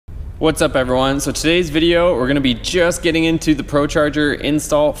What's up everyone? So today's video, we're gonna be just getting into the Pro Charger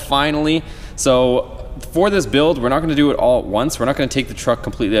install finally. So for this build, we're not gonna do it all at once. We're not gonna take the truck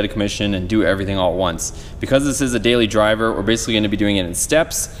completely out of commission and do everything all at once. Because this is a daily driver, we're basically gonna be doing it in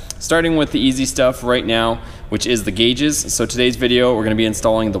steps, starting with the easy stuff right now, which is the gauges. So today's video, we're gonna be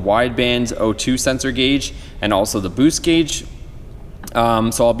installing the Wideband O2 sensor gauge and also the boost gauge.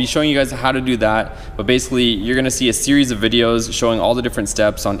 So I'll be showing you guys how to do that, but basically you're gonna see a series of videos showing all the different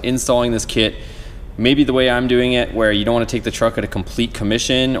steps on installing this kit. Maybe the way I'm doing it, where you don't want to take the truck out of complete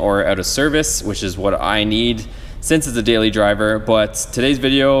commission or out of service, which is what I need since it's a daily driver. But today's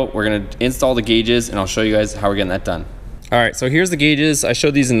video, we're gonna install the gauges and I'll show you guys how we're getting that done. All right, so here's the gauges. I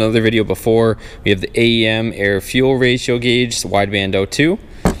showed these in another video before. We have the AEM air fuel ratio gauge, Wideband O2.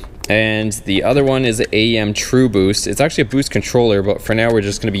 And the other one is the AEM True Boost. It's actually a boost controller, but for now we're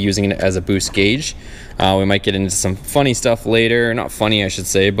just gonna be using it as a boost gauge. We might get into some funny stuff later, not funny I should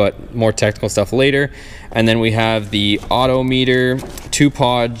say, but more technical stuff later. And then we have the Autometer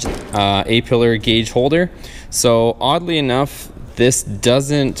 2-pod A-pillar gauge holder. So oddly enough, this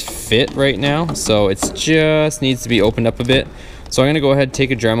doesn't fit right now, so it just needs to be opened up a bit. So I'm gonna go ahead and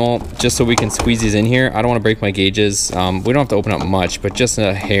take a Dremel just so we can squeeze these in here. I don't wanna break my gauges. We don't have to open up much, but just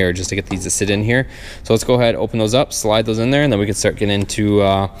a hair just to get these to sit in here. So let's go ahead, open those up, slide those in there, and then we can start getting into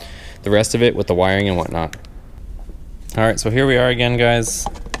the rest of it with the wiring and whatnot. All right, so here we are again, guys.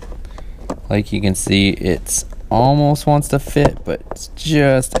 Like you can see, it's almost wants to fit, but it's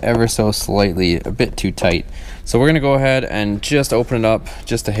just ever so slightly a bit too tight. So we're gonna go ahead and just open it up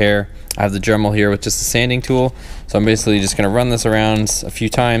just a hair. I have the Dremel here with just a sanding tool. So I'm basically just gonna run this around a few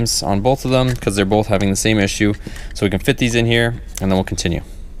times on both of them because they're both having the same issue. So we can fit these in here and then we'll continue.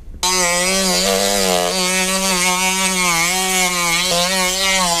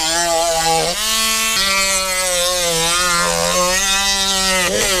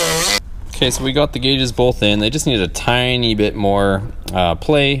 Okay, so we got the gauges both in. They just needed a tiny bit more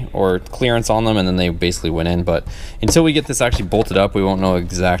play or clearance on them, and then they basically went in. But until we get this actually bolted up, we won't know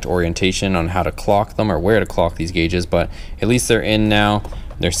exact orientation on how to clock them or where to clock these gauges. But at least they're in now.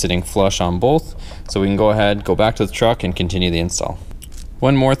 They're sitting flush on both. So we can go ahead, go back to the truck and continue the install.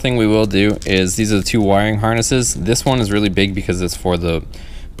 One more thing we will do is these are the two wiring harnesses. This one is really big because it's for the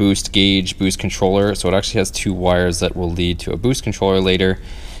boost gauge, boost controller. So it actually has two wires that will lead to a boost controller later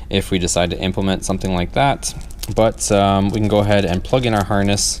if we decide to implement something like that. But we can go ahead and plug in our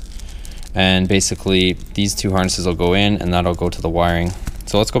harness, and basically these two harnesses will go in and that'll go to the wiring.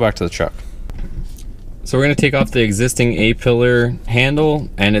 So let's go back to the truck. So we're gonna take off the existing A-pillar handle,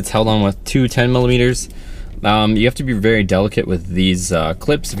 and it's held on with two 10mm. You have to be very delicate with these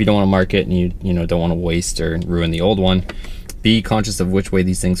clips if you don't want to mark it and you know don't want to waste or ruin the old one. Be conscious of which way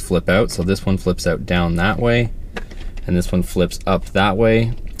these things flip out. So this one flips out down that way, and this one flips up that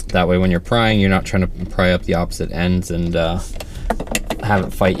way. That way when you're prying, you're not trying to pry up the opposite ends and have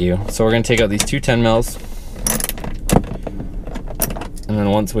it fight you. So we're gonna take out these two 10mm. And then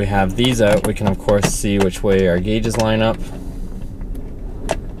once we have these out, we can of course see which way our gauges line up.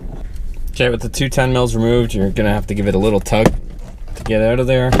 Okay, with the two 10mm removed, you're gonna have to give it a little tug to get out of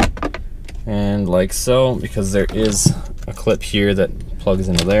there. And like so, because there is a clip here that plugs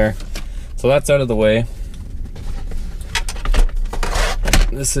into there. So that's out of the way.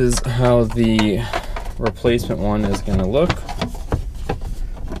 This is how the replacement one is gonna look.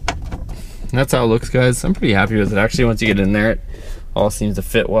 That's how it looks, guys. I'm pretty happy with it. Actually, once you get in there, it all seems to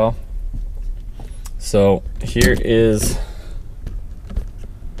fit well. So here is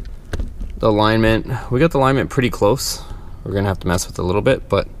the alignment. We got the alignment pretty close. We're gonna have to mess with it a little bit,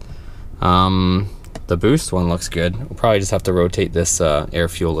 but the boost one looks good. We'll probably just have to rotate this air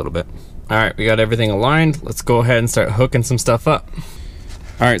fuel a little bit. All right, we got everything aligned. Let's go ahead and start hooking some stuff up.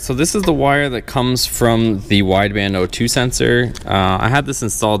 All right, so this is the wire that comes from the Wideband O2 sensor. I had this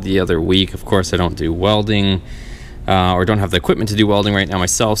installed the other week. Of course, I don't do welding or don't have the equipment to do welding right now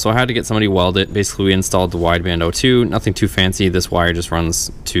myself, so I had to get somebody to weld it. Basically, we installed the Wideband O2, nothing too fancy. This wire just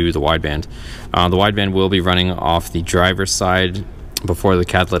runs to the wideband. The wideband will be running off the driver's side before the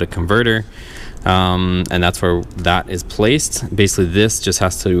catalytic converter, and that's where that is placed. Basically, this just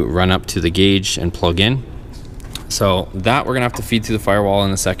has to run up to the gauge and plug in. So that we're gonna have to feed through the firewall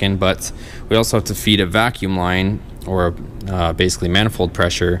in a second, but we also have to feed a vacuum line or basically manifold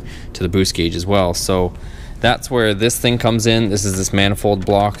pressure to the boost gauge as well. So that's where this thing comes in. This is this manifold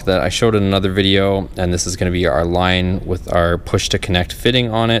block that I showed in another video, and this is gonna be our line with our push to connect fitting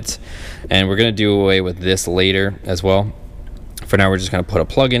on it. And we're gonna do away with this later as well. For now, we're just gonna put a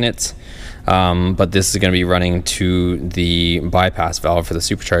plug in it. But this is gonna be running to the bypass valve for the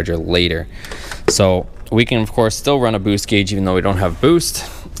supercharger later. So we can of course still run a boost gauge even though we don't have boost.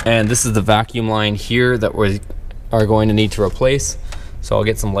 And this is the vacuum line here that we are going to need to replace. So I'll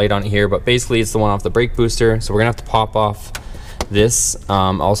get some light on it here, but basically it's the one off the brake booster. So we're gonna have to pop off this.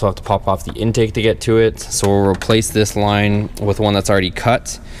 Also have to pop off the intake to get to it. So we'll replace this line with one that's already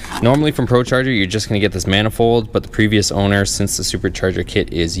cut. Normally from ProCharger, you're just gonna get this manifold, but the previous owner, since the supercharger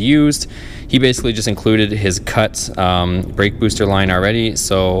kit is used, he basically just included his cut brake booster line already.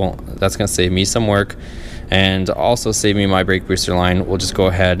 So that's gonna save me some work and also save me my brake booster line. We'll just go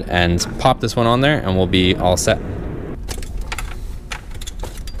ahead and pop this one on there and we'll be all set.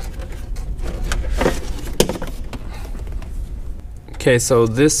 Okay, so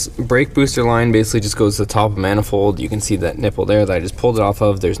this brake booster line basically just goes to the top of the manifold. You can see that nipple there that I just pulled it off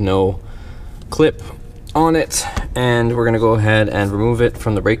of. There's no clip on it, and we're gonna go ahead and remove it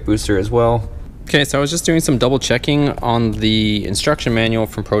from the brake booster as well. Okay, so I was just doing some double checking on the instruction manual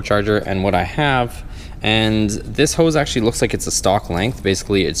from ProCharger and what I have, and this hose actually looks like it's a stock length.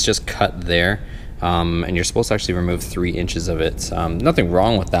 Basically, it's just cut there. And you're supposed to actually remove 3 inches of it. Nothing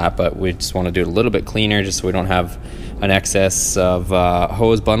wrong with that, but we just want to do it a little bit cleaner just so we don't have an excess of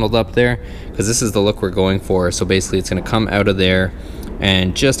hose bundled up there, because this is the look we're going for. So basically it's going to come out of there,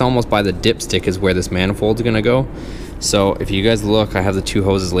 and just almost by the dipstick is where this manifold is going to go. So if you guys look, I have the 2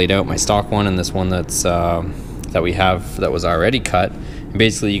 hoses laid out, my stock one and this one that's that we have that was already cut. And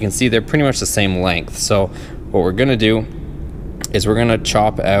basically you can see they're pretty much the same length. So what we're going to do is we're going to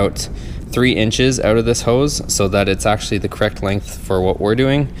chop out 3 inches out of this hose so that it's actually the correct length for what we're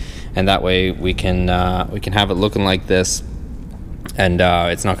doing, and that way we can have it looking like this, and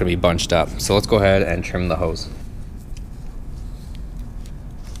it's not going to be bunched up. So let's go ahead and trim the hose.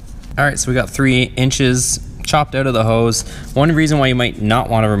 All right, so we got 3 inches chopped out of the hose. One reason why you might not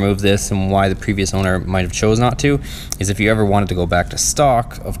want to remove this, and why the previous owner might have chose not to, is if you ever wanted to go back to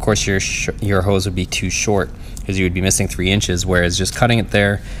stock, of course your hose would be too short, because you would be missing 3 inches, whereas just cutting it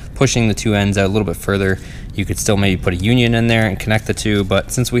there, pushing the 2 ends out a little bit further, you could still maybe put a union in there and connect the 2,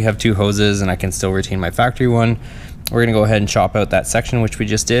 but since we have 2 hoses and I can still retain my factory one, we're gonna go ahead and chop out that section which we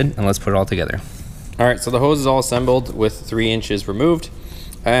just did, and let's put it all together. All right, so the hose is all assembled with 3 inches removed,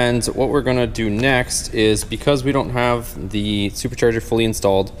 and what we're gonna do next is, because we don't have the supercharger fully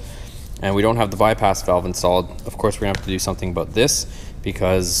installed and we don't have the bypass valve installed, of course we're gonna have to do something about this,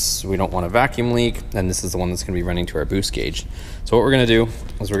 because we don't want a vacuum leak, and this is the one that's going to be running to our boost gauge. So what we're going to do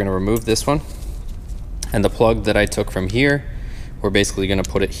is we're going to remove this one, and the plug that I took from here, we're basically going to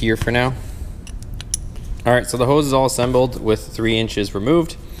put it here for now. All right, so the hose is all assembled with 3 inches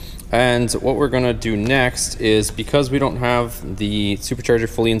removed, and what we're going to do next is, because we don't have the supercharger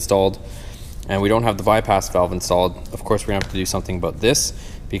fully installed and we don't have the bypass valve installed, of course we're going to have to do something about this,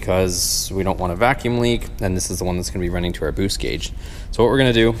 because we don't want a vacuum leak, and this is the one that's going to be running to our boost gauge. So what we're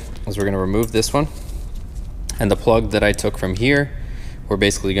going to do is we're going to remove this one, and the plug that I took from here, we're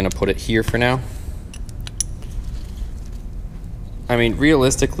basically going to put it here for now. I mean,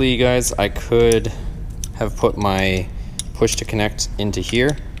 realistically, guys, I could have put my push to connect into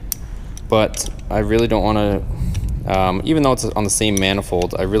here, but I really don't want to, even though it's on the same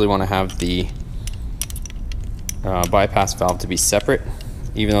manifold, I really want to have the bypass valve to be separate.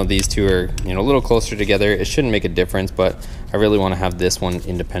 Even though these 2 are, you know, a little closer together, it shouldn't make a difference, but I really want to have this one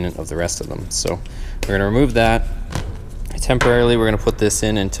independent of the rest of them. So we're going to remove that. Temporarily, we're going to put this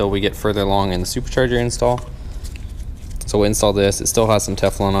in until we get further along in the supercharger install. So we'll install this. It still has some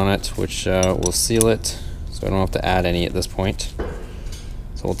Teflon on it, which will seal it, so I don't have to add any at this point.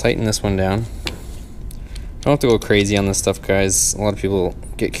 So we'll tighten this one down. Don't have to go crazy on this stuff, guys. A lot of people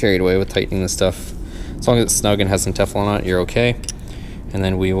get carried away with tightening this stuff. As long as it's snug and has some Teflon on it, you're okay. And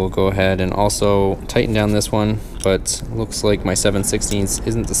then we will go ahead and also tighten down this one, but looks like my 7/16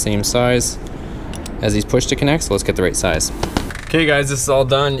 isn't the same size as these push to connect, so let's get the right size. Okay guys, this is all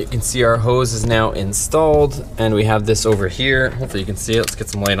done. You can see our hose is now installed, and we have this over here. Hopefully you can see it. Let's get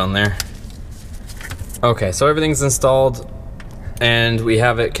some light on there. Okay, so everything's installed, and we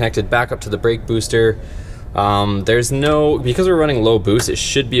have it connected back up to the brake booster. There's no, because we're running low boost, it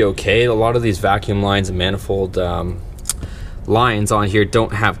should be okay. A lot of these vacuum lines and manifold lines on here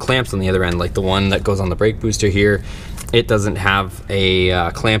don't have clamps on the other end, like the one that goes on the brake booster here. It doesn't have a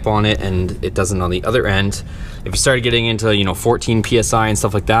clamp on it, and it doesn't on the other end. If you started getting into, you know, 14 psi and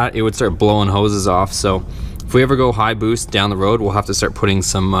stuff like that, it would start blowing hoses off. So if we ever go high boost down the road, we'll have to start putting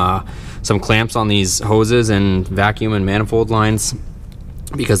some clamps on these hoses and vacuum and manifold lines,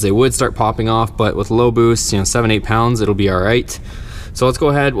 because they would start popping off. But with low boost, you know, 7-8 pounds, it'll be all right. So let's go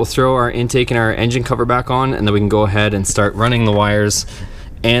ahead, we'll throw our intake and our engine cover back on, and then we can go ahead and start running the wires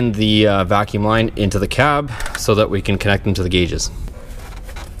and the vacuum line into the cab so that we can connect them to the gauges.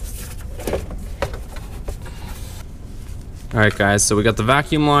 All right guys, so we got the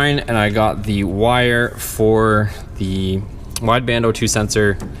vacuum line and I got the wire for the wideband O2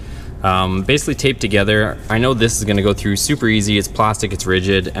 sensor basically taped together. I know this is gonna go through super easy. It's plastic, it's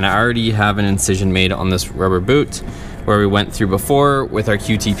rigid, and I already have an incision made on this rubber boot where we went through before with our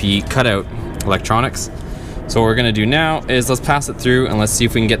QTP cutout electronics. So what we're gonna do now is let's pass it through and let's see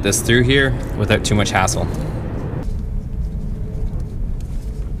if we can get this through here without too much hassle.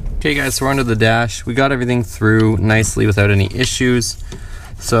 Okay guys, so we're under the dash. We got everything through nicely without any issues.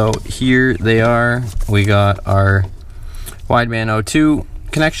 So here they are. We got our wideband O2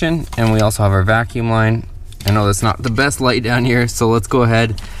 connection and we also have our vacuum line. I know that's not the best light down here, so let's go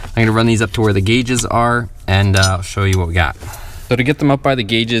ahead. I'm gonna run these up to where the gauges are and I'll show you what we got. So to get them up by the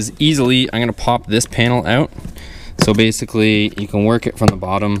gauges easily, I'm gonna pop this panel out. So basically you can work it from the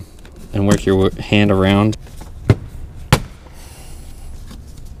bottom and work your hand around.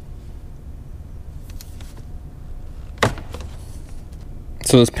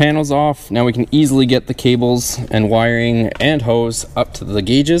 So this panel's off. Now we can easily get the cables and wiring and hose up to the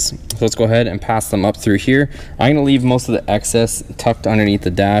gauges. So let's go ahead and pass them up through here. I'm gonna leave most of the excess tucked underneath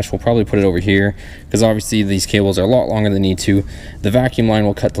the dash. We'll probably put it over here because obviously these cables are a lot longer than they need to. The vacuum line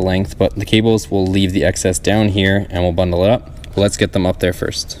will cut the length, but the cables will leave the excess down here and we'll bundle it up. Let's get them up there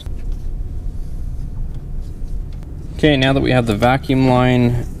first. Okay, now that we have the vacuum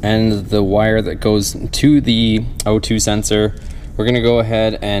line and the wire that goes to the O2 sensor, we're gonna go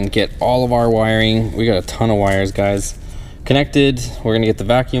ahead and get all of our wiring. We got a ton of wires, guys, connected. We're gonna get the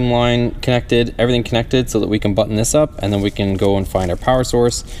vacuum line connected, everything connected so that we can button this up and then we can go and find our power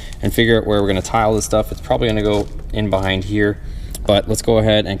source and figure out where we're gonna tie all this stuff. It's probably gonna go in behind here, but let's go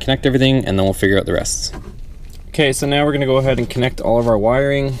ahead and connect everything and then we'll figure out the rest. Okay, so now we're gonna go ahead and connect all of our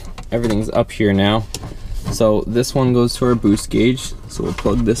wiring. Everything's up here now. So this one goes to our boost gauge. So we'll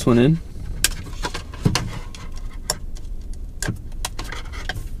plug this one in.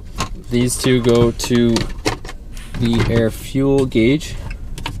 These two go to the air fuel gauge.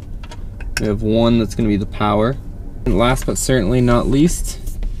 We have one that's going to be the power. And last but certainly not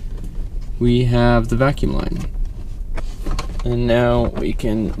least, we have the vacuum line. And now we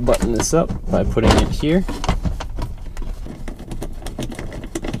can button this up by putting it here.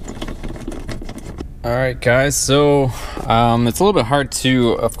 Alright guys, so it's a little bit hard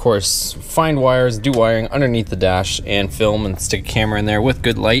to, of course, find wires, do wiring underneath the dash and film and stick a camera in there with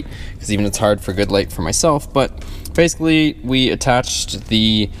good light, because even it's hard for good light for myself. But basically we attached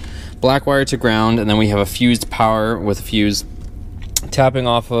the black wire to ground and then we have a fused power with a fuse tapping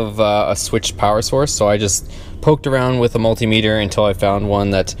off of a switched power source. So I just poked around with a multimeter until I found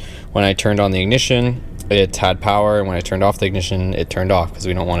one that when I turned on the ignition it had power, and when I turned off the ignition it turned off because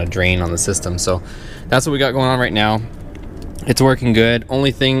we don't want to drain on the system. So that's what we got going on right now. It's working good.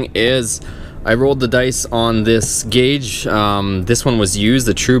 Only thing is I rolled the dice on this gauge. This one was used,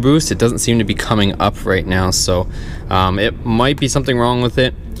 the True Boost. It doesn't seem to be coming up right now, so it might be something wrong with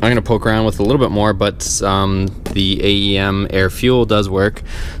it. I'm gonna poke around with a little bit more, but the AEM air fuel does work.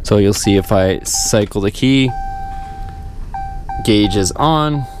 So you'll see if I cycle the key, gauge is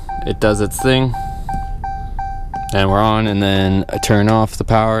on, it does its thing, and we're on, and then I turn off the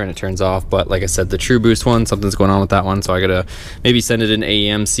power and it turns off. But like I said, the True Boost one, something's going on with that one, so I gotta maybe send it in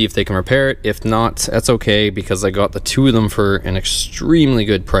AEM, see if they can repair it. If not, that's okay, because I got the two of them for an extremely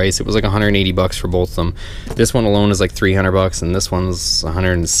good price. It was like 180 bucks for both of them. This one alone is like 300 bucks and this one's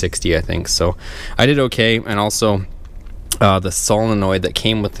 160, I think. So I did okay. And also the solenoid that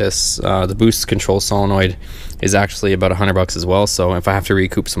came with this, the boost control solenoid, is actually about 100 bucks as well. So if I have to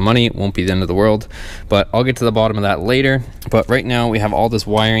recoup some money, it won't be the end of the world, but I'll get to the bottom of that later. But right now we have all this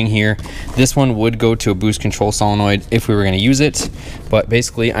wiring here. This one would go to a boost control solenoid if we were going to use it, but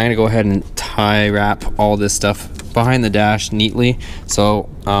basically I'm going to go ahead and tie wrap all this stuff behind the dash neatly. So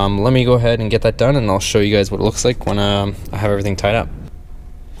let me go ahead and get that done and I'll show you guys what it looks like when I have everything tied up.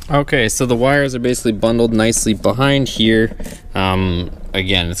 Okay, so the wires are basically bundled nicely behind here.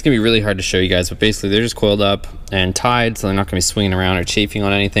 Again, it's gonna be really hard to show you guys, but basically they're just coiled up and tied, so they're not gonna be swinging around or chafing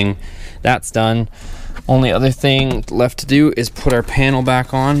on anything. That's done. Only other thing left to do is put our panel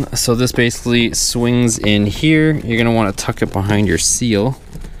back on. So this basically swings in here. You're gonna wanna tuck it behind your seal,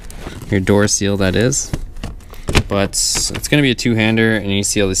 your door seal that is. But it's gonna be a two-hander, and you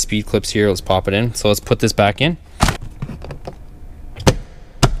see all the speed clips here. Let's pop it in. So let's put this back in.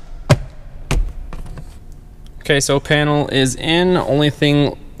 Okay, so panel is in. Only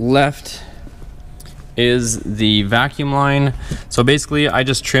thing left is the vacuum line. So basically I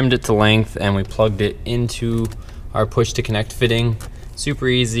just trimmed it to length and we plugged it into our push to connect fitting. Super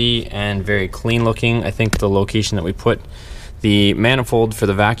easy and very clean looking. I think the location that we put The manifold for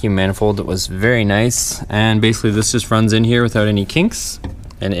the vacuum manifold was very nice, and basically this just runs in here without any kinks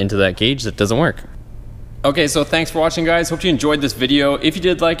and into that gauge that doesn't work. Okay, so thanks for watching, guys. Hope you enjoyed this video. If you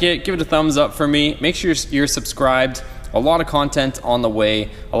did like it, give it a thumbs up for me. Make sure you're subscribed. A lot of content on the way,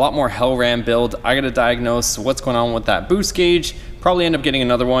 a lot more HellRAM build. I gotta diagnose what's going on with that boost gauge, probably end up getting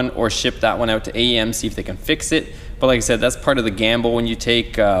another one or ship that one out to AEM, see if they can fix it. But like I said, that's part of the gamble when you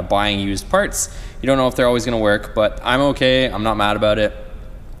take buying used parts. You don't know if they're always gonna work, but I'm okay, I'm not mad about it.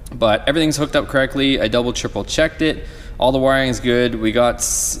 But everything's hooked up correctly. I double, triple checked it. All the wiring's good. We got,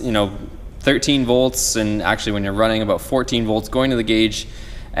 13 volts, and actually when you're running about 14 volts going to the gauge,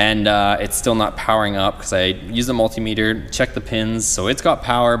 and it's still not powering up because I used a multimeter, checked the pins, so it's got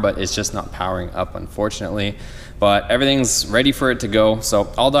power, but it's just not powering up, unfortunately. But everything's ready for it to go,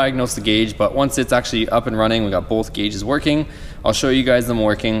 so I'll diagnose the gauge, but once it's actually up and running, we got both gauges working, I'll show you guys them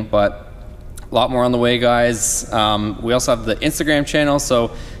working. But a lot more on the way, guys. We also have the Instagram channel,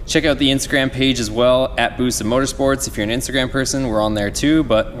 so check out the Instagram page as well, at Boosted Motorsports. If you're an Instagram person, we're on there too,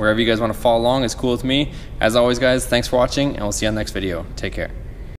 but wherever you guys want to follow along is cool with me. As always, guys, thanks for watching, and we'll see you on the next video. Take care.